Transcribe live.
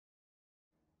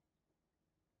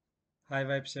Hi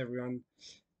Vibes everyone.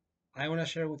 I want to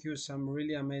share with you some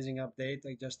really amazing update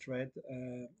I just read.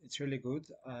 It's really good.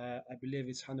 I believe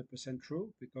it's 100% true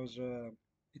because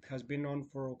it has been on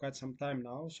for quite some time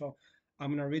now. So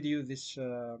I'm going to read you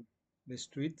this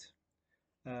tweet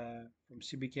from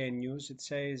CBK News. It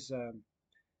says,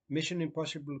 Mission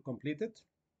Impossible completed.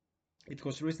 It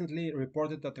was recently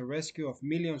reported that the rescue of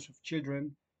millions of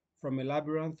children from a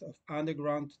labyrinth of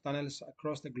underground tunnels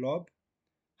across the globe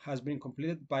has been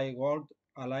completed by World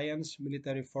Alliance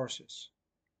military forces.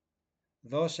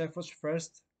 Those efforts,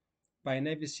 first by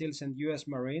Navy SEALs and US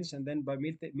Marines, and then by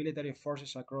military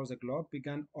forces across the globe,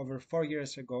 began over 4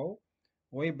 years ago,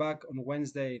 way back on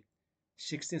Wednesday,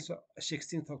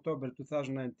 16th October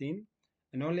 2019,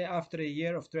 and only after a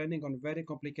year of training on very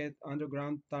complicated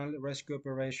underground tunnel rescue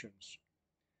operations.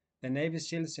 The Navy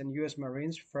SEALs and US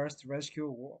Marines' first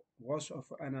rescue was of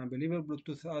an unbelievable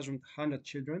 2,100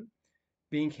 children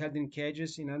being held in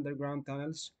cages in underground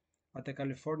tunnels at the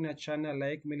California China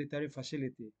Lake military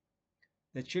facility.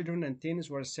 The children and teens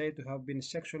were said to have been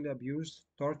sexually abused,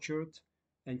 tortured,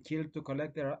 and killed to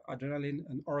collect their adrenaline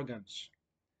and organs.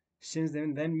 Since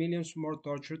then, millions more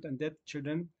tortured and dead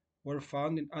children were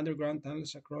found in underground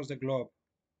tunnels across the globe.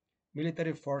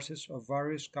 Military forces of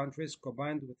various countries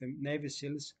combined with the Navy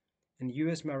SEALs and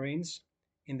US Marines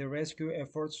in the rescue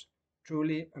efforts,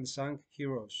 truly unsung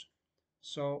heroes.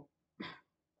 So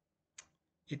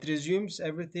it resumes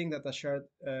everything that I shared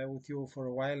with you for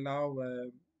a while now.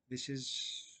 This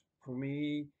is, for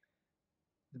me,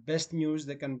 the best news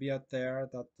that can be out there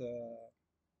that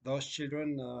those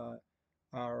children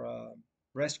are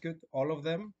rescued, all of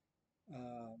them.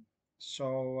 Uh,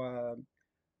 so,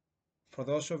 for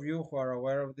those of you who are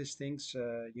aware of these things,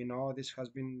 you know this has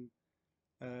been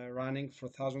running for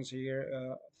thousands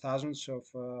of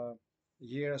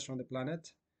years on the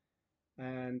planet,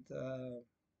 and uh,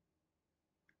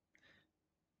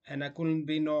 and I couldn't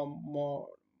be no more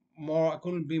I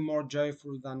couldn't be more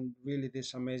joyful than really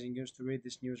this amazing news to read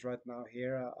this news right now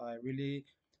here. I really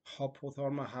hope with all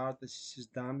my heart this is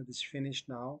done, this is finished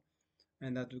now,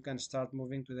 and that we can start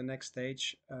moving to the next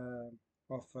stage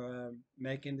of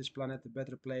making this planet a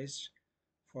better place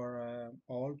for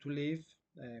all to live,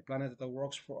 a planet that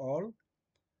works for all.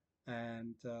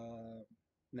 And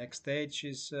next stage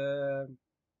is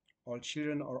all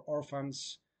children or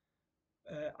orphans.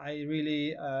 I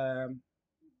really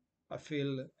I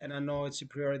feel, and I know it's a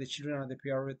priority. Children are the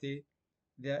priority.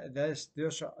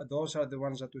 Those are the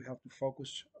ones that we have to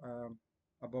focus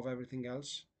above everything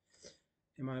else,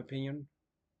 in my opinion.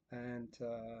 And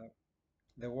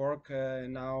the work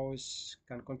now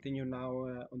can continue now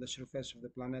on the surface of the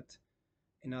planet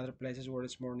in other places where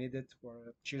it's more needed,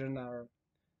 where children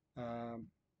um,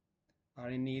 are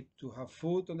in need to have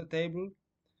food on the table.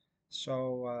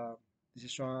 So this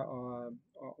is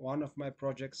one of my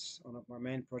projects, one of my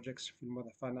main projects, Film of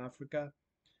the Fun Africa.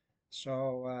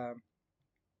 So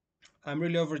I'm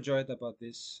really overjoyed about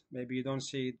this. Maybe you don't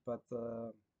see it, but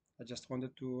I just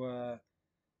wanted to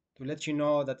let you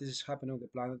know that this is happening on the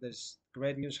planet. There's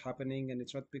great news happening, and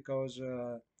it's not because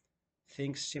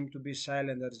things seem to be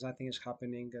silent. There's nothing is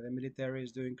happening. The military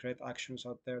is doing great actions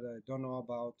out there that I don't know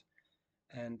about,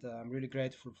 and I'm really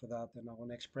grateful for that. And I want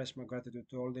to express my gratitude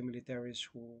to all the militaries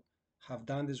who have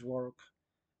done this work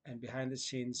and behind the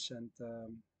scenes and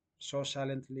so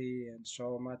silently and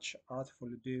so much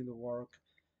artfully doing the work.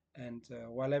 And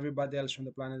while everybody else on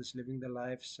the planet is living their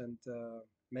lives and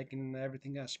making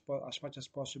everything as much as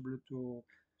possible to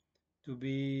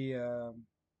be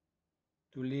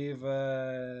to live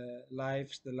the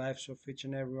lives of each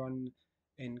and everyone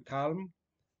in calm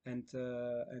and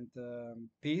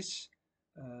peace.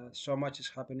 So much is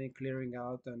happening, clearing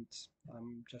out, and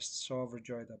I'm just so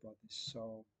overjoyed about this.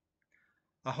 So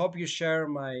I hope you share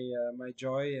my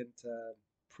joy, and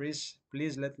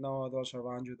please let know those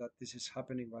around you that this is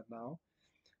happening right now.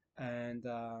 And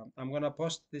I'm gonna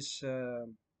post this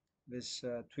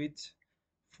tweet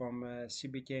from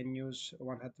CBK News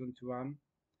 121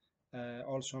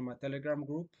 also on my Telegram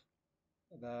group,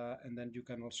 and then you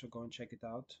can also go and check it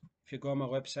out. If you go on my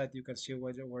website, you can see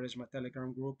where is my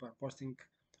Telegram group. I'm posting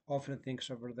often things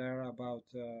over there about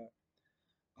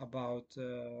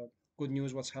good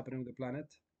news, what's happening on the planet.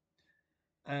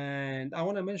 And I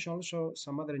want to mention also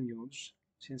some other news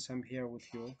since I'm here with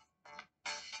you.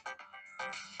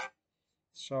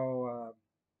 So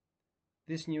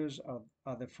these news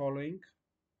are the following.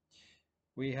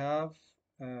 We have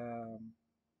um,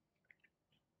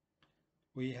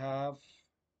 we have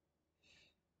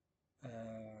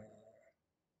uh,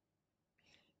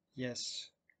 yes,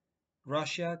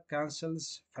 Russia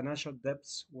cancels financial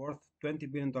debts worth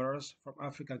 $20 billion from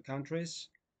African countries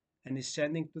and is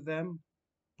sending to them.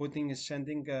 Putin is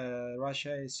sending,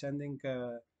 Russia is sending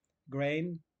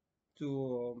grain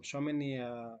to so many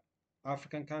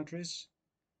African countries,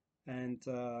 and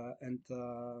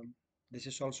this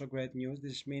is also great news.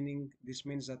 This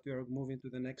means that we are moving to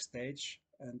the next stage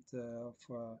and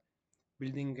of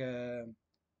building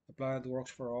a planet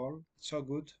works for all. It's so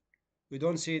good. We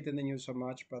don't see it in the news so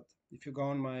much, but if you go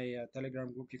on my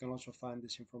Telegram group, you can also find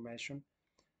this information.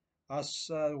 As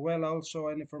well, also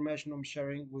an information I'm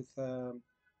sharing with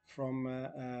from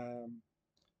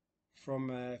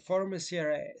from a former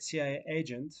CIA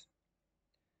agent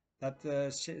that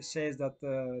says that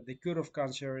the cure of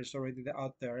cancer is already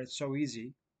out there. It's so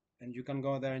easy, and you can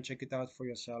go there and check it out for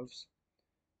yourselves.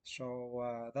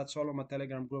 So that's all on my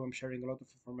Telegram group. I'm sharing a lot of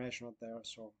information out there.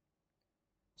 So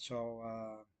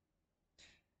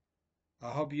I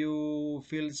hope you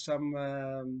feel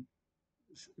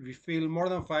we feel more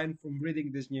than fine from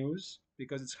reading this news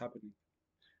because it's happening.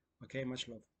 Okay, much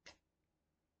love.